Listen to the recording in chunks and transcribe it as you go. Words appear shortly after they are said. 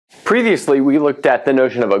Previously, we looked at the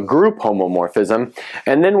notion of a group homomorphism,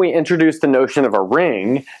 and then we introduced the notion of a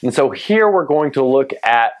ring, and so here we're going to look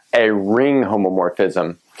at a ring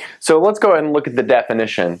homomorphism. So let's go ahead and look at the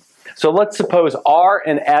definition. So let's suppose R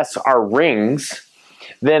and S are rings,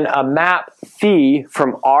 then a map phi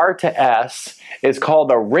from R to S is called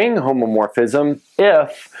a ring homomorphism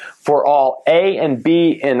if, for all A and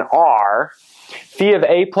B in R, phi of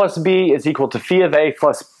A plus B is equal to phi of A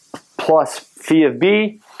plus phi of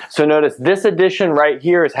B. So notice this addition right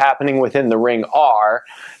here is happening within the ring R.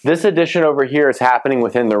 This addition over here is happening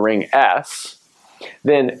within the ring S.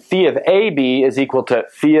 Then phi of AB is equal to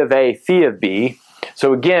phi of A, phi of B.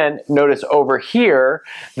 So again, notice over here,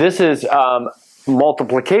 this is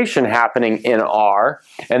multiplication happening in R,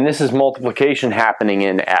 and this is multiplication happening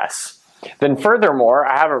in S. Then furthermore,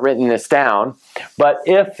 I haven't written this down, but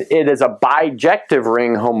if it is a bijective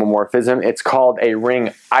ring homomorphism, it's called a ring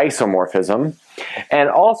isomorphism. And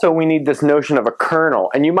also we need this notion of a kernel.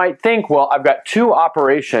 And you might think, well, I've got two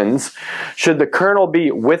operations. Should the kernel be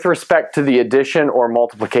with respect to the addition or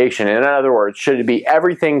multiplication? In other words, should it be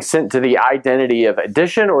everything sent to the identity of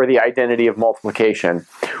addition or the identity of multiplication?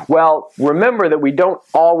 Well, remember that we don't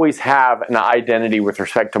always have an identity with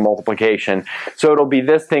respect to multiplication. So it'll be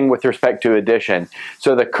this thing with respect to addition.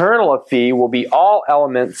 So the kernel of phi will be all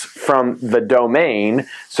elements from the domain,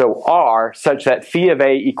 so R, such that phi of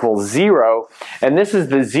A equals 0. And this is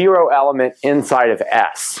the 0 element inside of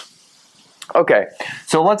S. Okay,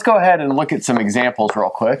 so let's go ahead and look at some examples real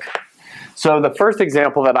quick. So the first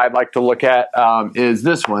example that I'd like to look at is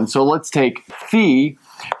this one. So let's take phi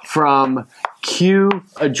from Q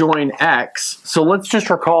adjoin X. So let's just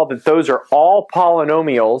recall that those are all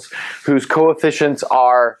polynomials whose coefficients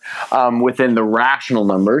are within the rational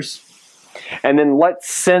numbers. And then let's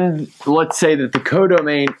say that the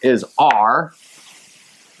codomain is R.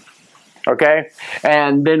 Okay,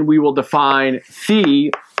 and then we will define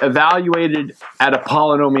phi evaluated at a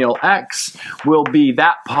polynomial x will be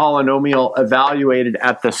that polynomial evaluated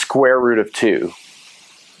at the square root of 2.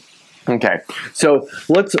 Okay, so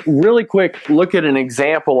let's really quick look at an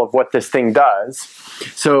example of what this thing does.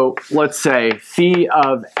 So let's say phi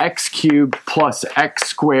of x cubed plus x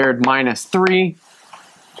squared minus 3.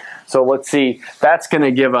 So let's see, that's going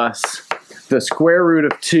to give us the square root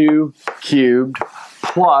of 2 cubed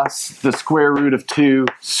plus the square root of 2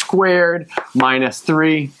 squared minus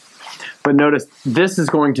 3. But notice this is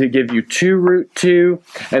going to give you 2 root 2,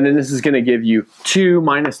 and then this is going to give you 2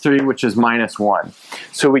 minus 3, which is minus 1.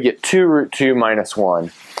 So we get 2 root 2 minus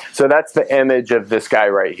 1. So that's the image of this guy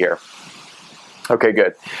right here. Okay,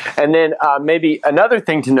 good. And then maybe another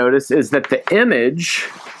thing to notice is that the image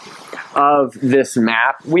of this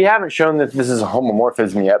map, we haven't shown that this is a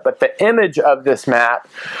homomorphism yet, but the image of this map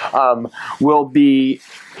will be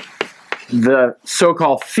the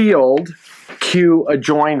so-called field Q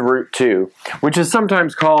adjoined root 2, which is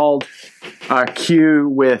sometimes called Q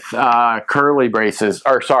with curly braces,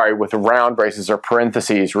 or sorry, with round braces or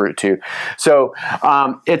parentheses root 2. So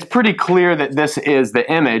it's pretty clear that this is the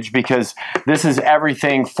image because this is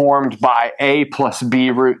everything formed by A plus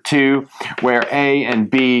B root 2, where A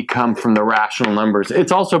and B come from the rational numbers.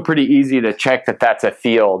 It's also pretty easy to check that that's a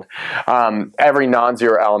field. Every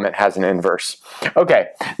non-zero element has an inverse. Okay,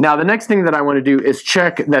 now the next thing that I want to do is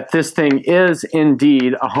check that this thing is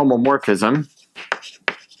indeed a homomorphism.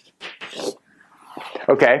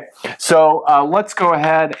 Okay, so let's go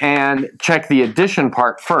ahead and check the addition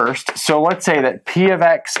part first. So let's say that P of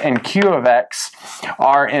X and Q of X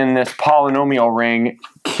are in this polynomial ring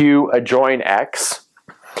Q adjoin X.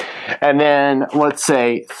 And then let's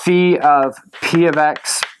say phi of P of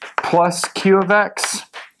X plus Q of X.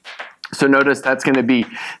 So notice that's going to be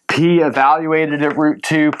P evaluated at root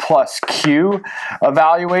 2 plus Q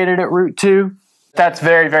evaluated at root 2. That's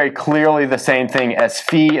very, very clearly the same thing as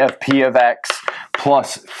phi of P of X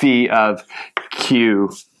plus phi of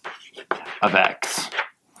Q of X.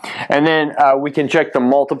 And then we can check the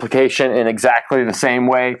multiplication in exactly the same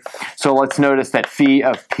way. So let's notice that phi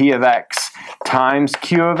of P of X times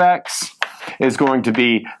Q of X is going to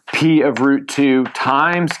be P of root 2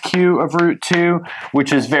 times Q of root 2,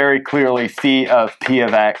 which is very clearly phi of P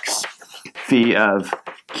of X, phi of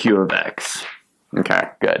Q of X. Okay,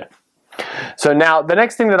 good. So now the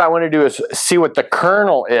next thing that I want to do is see what the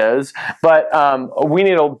kernel is, but we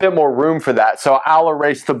need a bit more room for that. So I'll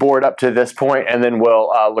erase the board up to this point and then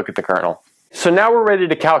we'll look at the kernel. So now we're ready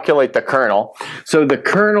to calculate the kernel. So the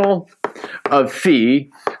kernel of phi,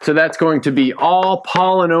 so that's going to be all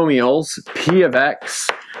polynomials P of X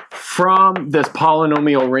from this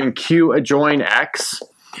polynomial ring Q adjoin X,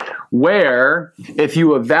 where if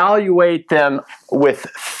you evaluate them with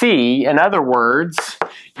phi, in other words,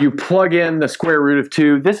 you plug in the square root of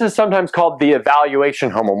 2. This is sometimes called the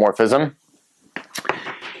evaluation homomorphism.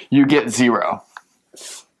 You get 0.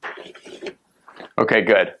 Okay,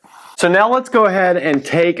 good. So now let's go ahead and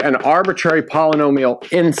take an arbitrary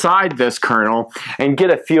polynomial inside this kernel and get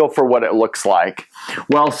a feel for what it looks like.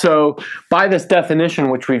 Well, so by this definition,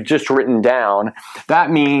 which we've just written down, that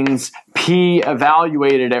means p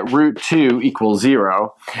evaluated at root 2 equals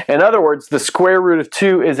 0. In other words, the square root of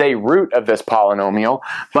 2 is a root of this polynomial,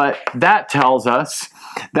 but that tells us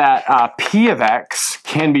that p of x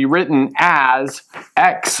can be written as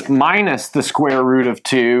x minus the square root of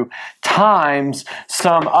 2 times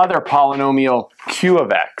some other polynomial q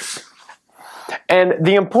of x. And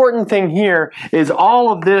the important thing here is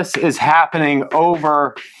all of this is happening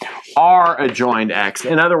over R adjoined x.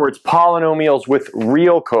 In other words, polynomials with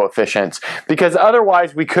real coefficients, because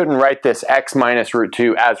otherwise we couldn't write this x minus root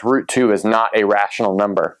 2 as root 2 is not a rational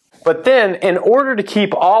number. But then, in order to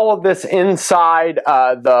keep all of this inside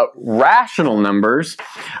the rational numbers,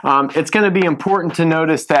 it's going to be important to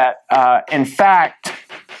notice that, in fact,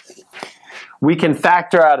 we can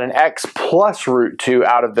factor out an x plus root 2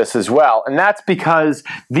 out of this as well. And that's because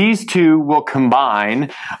these two will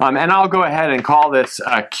combine. And I'll go ahead and call this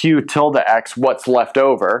q tilde x, what's left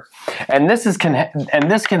over. And this can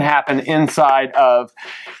happen inside of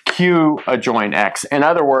q adjoin x. In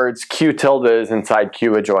other words, q tilde is inside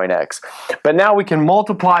q adjoin x. But now we can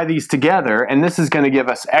multiply these together, and this is going to give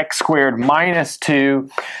us x squared minus 2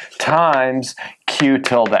 times q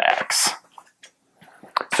tilde x.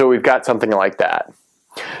 So we've got something like that.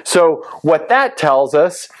 So what that tells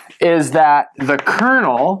us is that the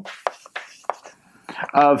kernel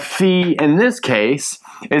of phi in this case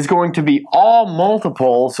is going to be all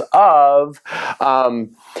multiples of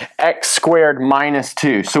x squared minus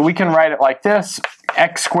 2. So we can write it like this: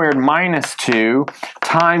 x squared minus 2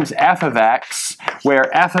 times f of x,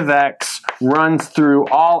 where f of x runs through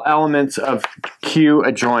all elements of q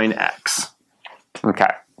adjoin x.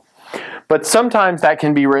 Okay. But sometimes that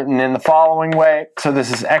can be written in the following way. So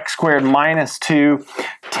this is x squared minus 2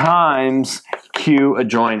 times q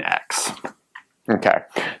adjoin x. Okay,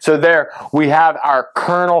 so there we have our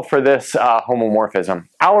kernel for this homomorphism.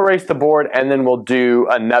 I'll erase the board and then we'll do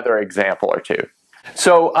another example or two.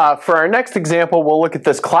 So for our next example, we'll look at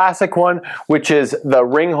this classic one, which is the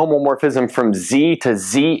ring homomorphism from Z to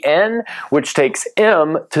Zn, which takes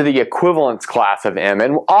M to the equivalence class of M.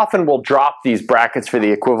 And often we'll drop these brackets for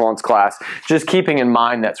the equivalence class, just keeping in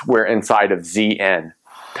mind that we're inside of Zn.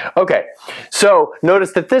 Okay, so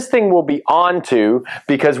notice that this thing will be onto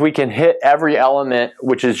because we can hit every element,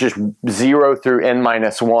 which is just 0 through n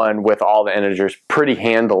minus 1 with all the integers pretty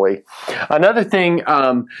handily. Another thing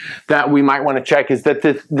that we might want to check is that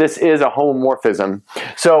this is a homomorphism.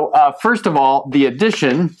 So first of all, the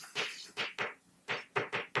addition,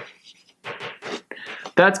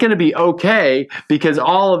 that's going to be okay because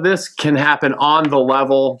all of this can happen on the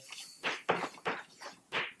level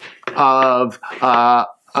of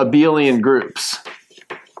abelian groups.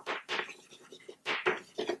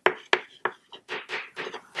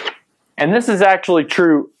 And this is actually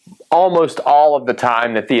true almost all of the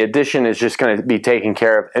time, that the addition is just going to be taken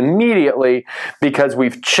care of immediately because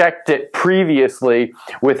we've checked it previously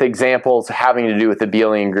with examples having to do with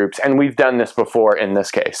abelian groups, and we've done this before in this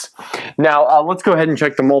case. Now let's go ahead and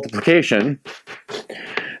check the multiplication.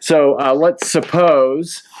 So let's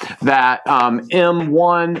suppose that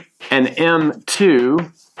m1 and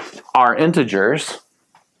m2 are integers.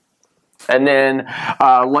 And then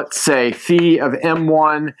let's say phi of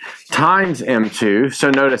m1 times m2. So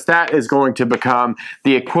notice that is going to become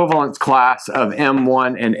the equivalence class of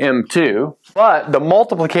m1 and m2. But the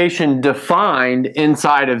multiplication defined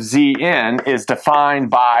inside of Zn is defined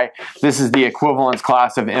by, this is the equivalence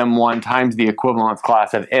class of m1 times the equivalence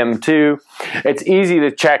class of m2. It's easy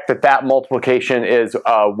to check that that multiplication is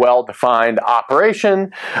a well-defined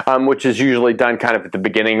operation, which is usually done kind of at the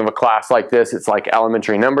beginning of a class like this. It's like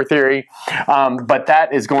elementary number theory. But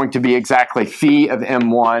that is going to be exactly phi of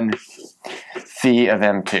m1, phi of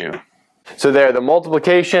m2. So there, the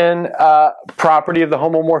multiplication property of the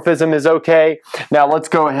homomorphism is okay. Now let's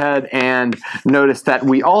go ahead and notice that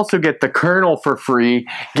we also get the kernel for free,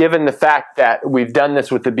 given the fact that we've done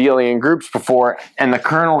this with abelian groups before, and the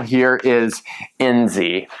kernel here is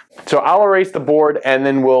NZ. So I'll erase the board and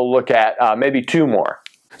then we'll look at maybe two more.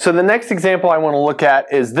 So the next example I want to look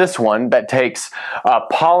at is this one that takes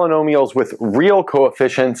polynomials with real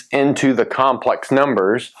coefficients into the complex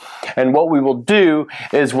numbers. And what we will do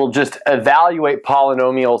is we'll just evaluate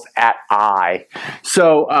polynomials at I.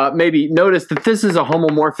 So maybe notice that this is a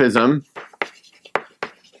homomorphism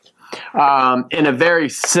in a very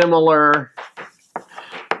similar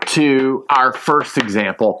to our first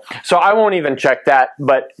example. So I won't even check that,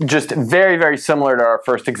 but just very, very similar to our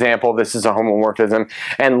first example, this is a homomorphism.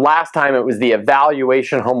 And last time it was the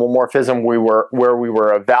evaluation homomorphism where we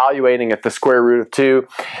were evaluating at the square root of 2.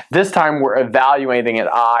 This time we're evaluating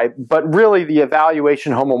at I, but really the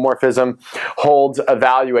evaluation homomorphism holds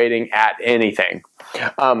evaluating at anything.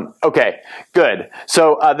 Okay, good.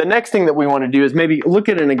 So the next thing that we want to do is maybe look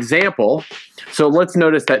at an example. So let's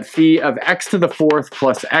notice that phi of x to the fourth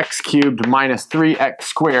plus x cubed minus 3x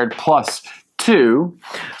squared plus 2.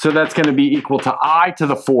 So that's going to be equal to I to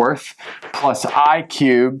the fourth plus I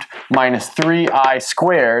cubed minus 3I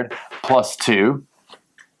squared plus 2.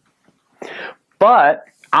 But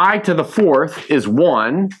I to the fourth is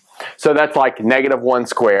 1. So that's like negative 1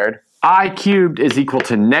 squared. I cubed is equal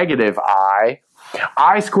to negative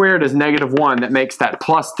I squared is negative 1, that makes that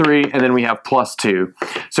plus 3, and then we have plus 2.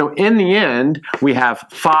 So in the end, we have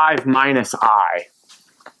 5 minus I.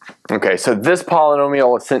 Okay, so this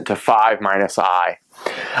polynomial is sent to 5 minus I.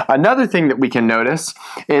 Another thing that we can notice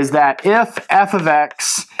is that if f of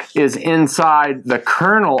x is inside the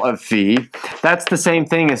kernel of phi, that's the same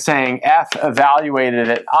thing as saying f evaluated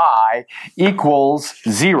at I equals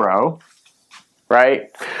 0.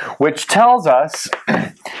 Right? Which tells us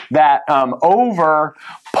that over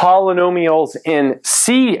polynomials in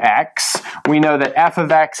Cx, we know that f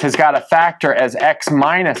of x has got a factor as x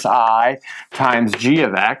minus I times g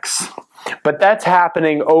of x. But that's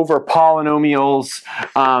happening over polynomials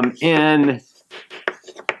in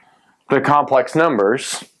the complex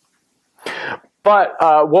numbers. But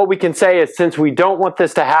what we can say is, since we don't want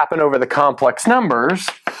this to happen over the complex numbers,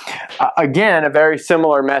 again, a very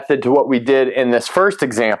similar method to what we did in this first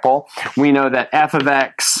example, we know that f of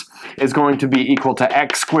x is going to be equal to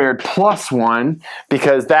x squared plus 1,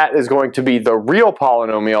 because that is going to be the real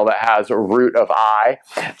polynomial that has a root of I,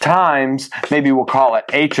 times, maybe we'll call it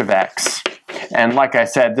h of x. And like I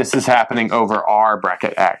said, this is happening over r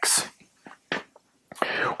bracket x.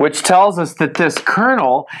 Which tells us that this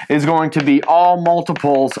kernel is going to be all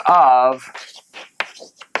multiples of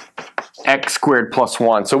x squared plus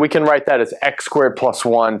 1. So we can write that as x squared plus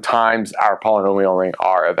 1 times our polynomial ring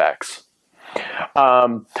r of x.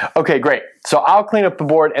 Okay, great. So I'll clean up the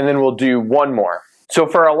board and then we'll do one more. So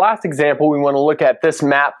for our last example, we want to look at this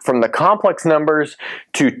map from the complex numbers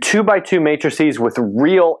to 2 by 2 matrices with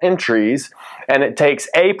real entries, and it takes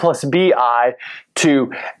a plus bi to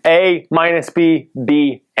a minus b,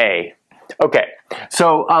 b, a. Okay,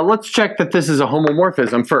 so let's check that this is a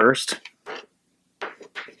homomorphism first.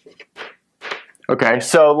 Okay,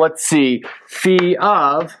 so let's see, phi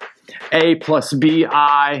of a plus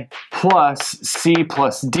bi plus c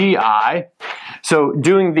plus di. So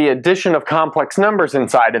doing the addition of complex numbers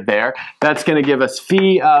inside of there, that's going to give us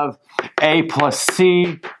phi of a plus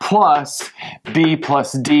c plus b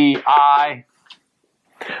plus di.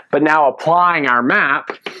 But now applying our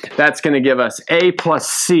map, that's going to give us a plus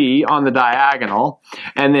c on the diagonal,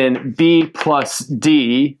 and then b plus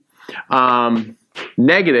d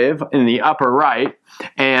negative in the upper right,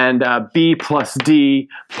 and b plus d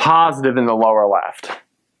positive in the lower left.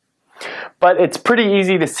 But it's pretty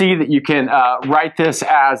easy to see that you can write this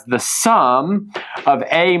as the sum of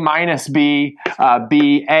a minus b,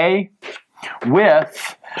 ba,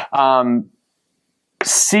 with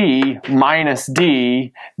c minus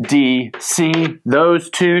d, d, c, those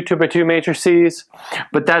two 2 by 2 matrices.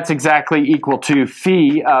 But that's exactly equal to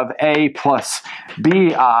phi of a plus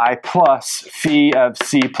bi plus phi of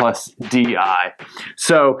c plus di.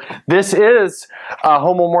 So this is a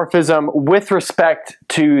homomorphism with respect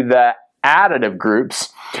to the additive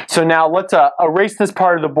groups. So now let's erase this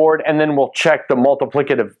part of the board, and then we'll check the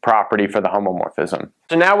multiplicative property for the homomorphism.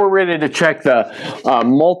 So now we're ready to check the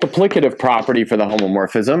multiplicative property for the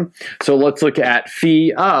homomorphism. So let's look at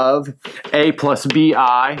phi of a plus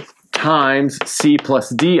bi times c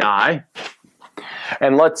plus di.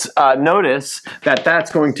 And let's notice that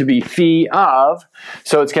that's going to be phi of,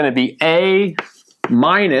 so it's going to be a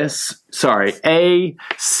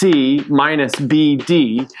c minus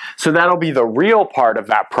bd. So that'll be the real part of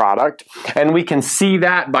that product. And we can see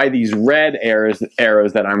that by these red arrows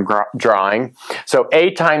that I'm drawing. So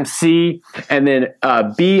a times c, and then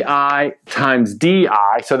bi times di.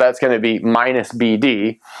 So that's going to be minus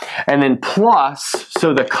bd. And then plus,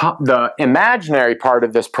 so the imaginary part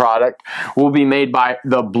of this product will be made by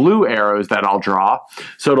the blue arrows that I'll draw.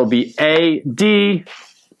 So it'll be ad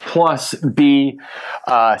plus b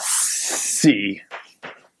c.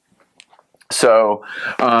 So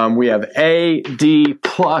we have a d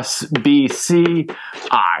plus b c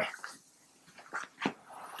I.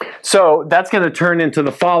 So that's going to turn into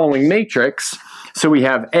the following matrix. So we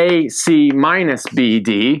have AC minus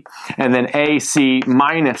BD, and then AC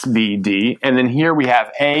minus BD, and then here we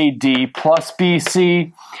have AD plus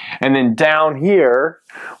BC, and then down here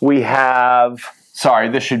we have, sorry,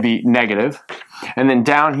 this should be negative, and then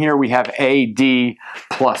down here we have AD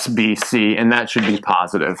plus BC, and that should be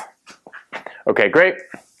positive. Okay, great.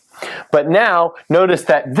 But now, notice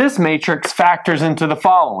that this matrix factors into the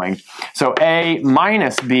following. So A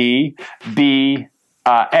minus B, B,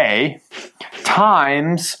 A,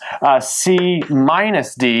 times C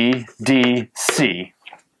minus D, D, C.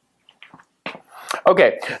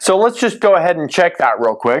 Okay, so let's just go ahead and check that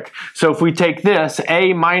real quick. So if we take this,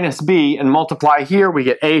 A minus B, and multiply here, we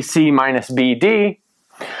get AC minus BD.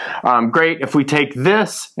 Great, if we take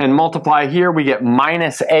this and multiply here, we get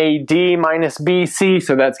minus AD minus BC,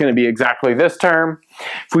 so that's going to be exactly this term.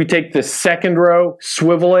 If we take the second row,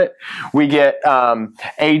 swivel it, we get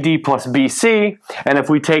AD plus BC, and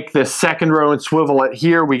if we take the second row and swivel it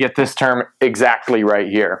here, we get this term exactly right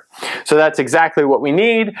here. So that's exactly what we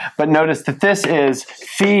need, but notice that this is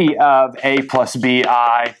phi of A plus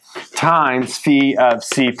BI times phi of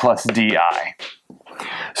C plus DI.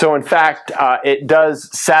 So in fact, it does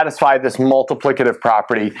satisfy this multiplicative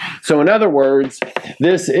property. So in other words,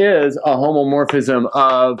 this is a homomorphism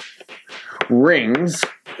of rings.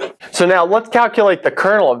 So now let's calculate the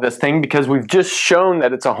kernel of this thing because we've just shown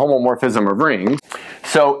that it's a homomorphism of rings.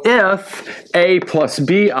 So if A plus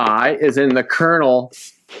BI is in the kernel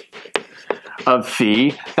of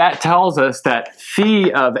phi, that tells us that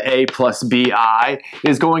phi of A plus BI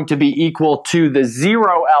is going to be equal to the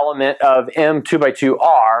zero element of M 2 by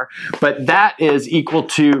 2R, but that is equal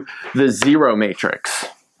to the zero matrix.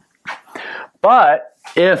 But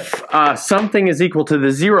if something is equal to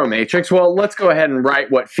the zero matrix, well, let's go ahead and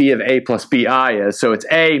write what phi of A plus BI is. So it's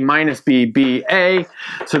A minus B, B, A,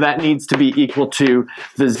 so that needs to be equal to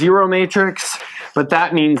the zero matrix, but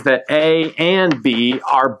that means that A and B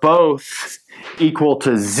are both equal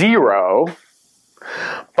to 0,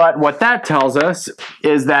 but what that tells us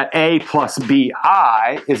is that A plus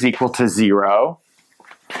BI is equal to 0,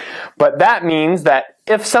 but that means that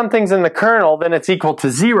if something's in the kernel, then it's equal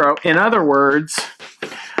to 0. In other words,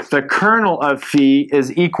 the kernel of phi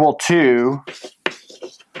is equal to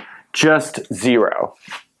just 0.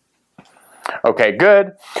 Okay,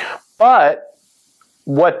 good, but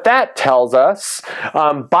what that tells us,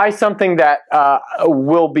 by something that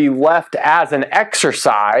will be left as an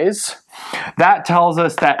exercise, that tells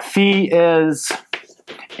us that phi is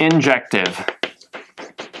injective.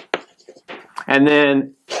 And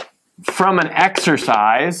then from an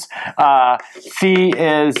exercise, phi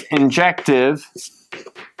is injective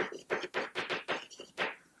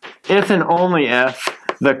if and only if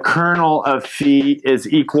the kernel of phi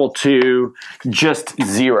is equal to just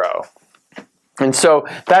 0. And so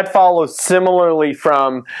that follows similarly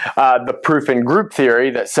from the proof in group theory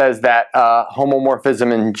that says that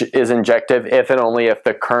homomorphism is injective if and only if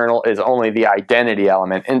the kernel is only the identity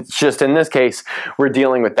element. And it's just in this case, we're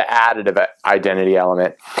dealing with the additive identity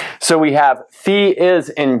element. So we have phi is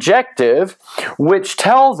injective, which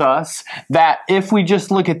tells us that if we just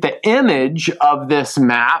look at the image of this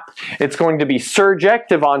map, it's going to be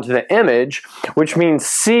surjective onto the image, which means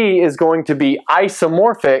C is going to be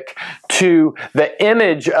isomorphic to the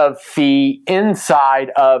image of phi inside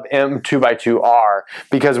of M 2 by 2R,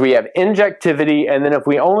 because we have injectivity, and then if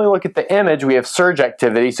we only look at the image, we have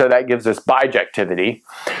surjectivity, so that gives us bijectivity.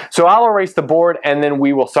 So I'll erase the board and then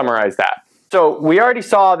we will summarize that. So we already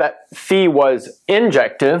saw that phi was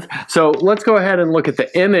injective, so let's go ahead and look at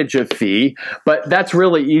the image of phi, but that's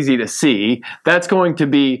really easy to see. That's going to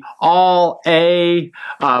be all A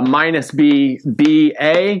minus B, B,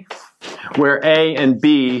 A, where A and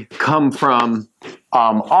B come from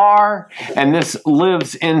R, and this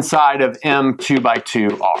lives inside of M 2 by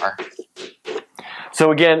 2R. So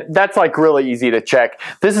again, that's like really easy to check.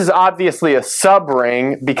 This is obviously a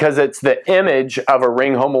subring because it's the image of a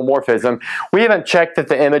ring homomorphism. We haven't checked that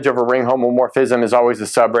the image of a ring homomorphism is always a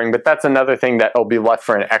subring, but that's another thing that will be left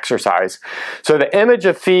for an exercise. So the image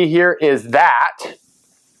of phi here is that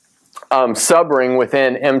subring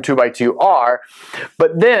within M 2 by 2R,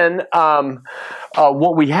 but then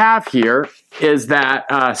what we have here is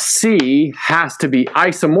that C has to be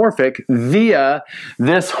isomorphic via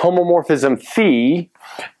this homomorphism phi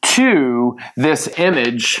to this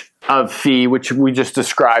image of phi, which we just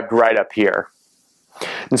described right up here.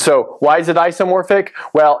 And so why is it isomorphic?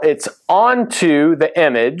 Well, it's onto the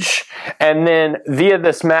image, and then via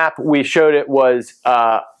this map we showed it was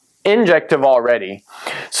injective already.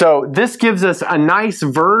 So this gives us a nice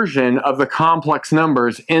version of the complex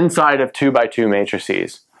numbers inside of 2 by 2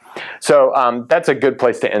 matrices. So that's a good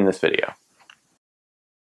place to end this video.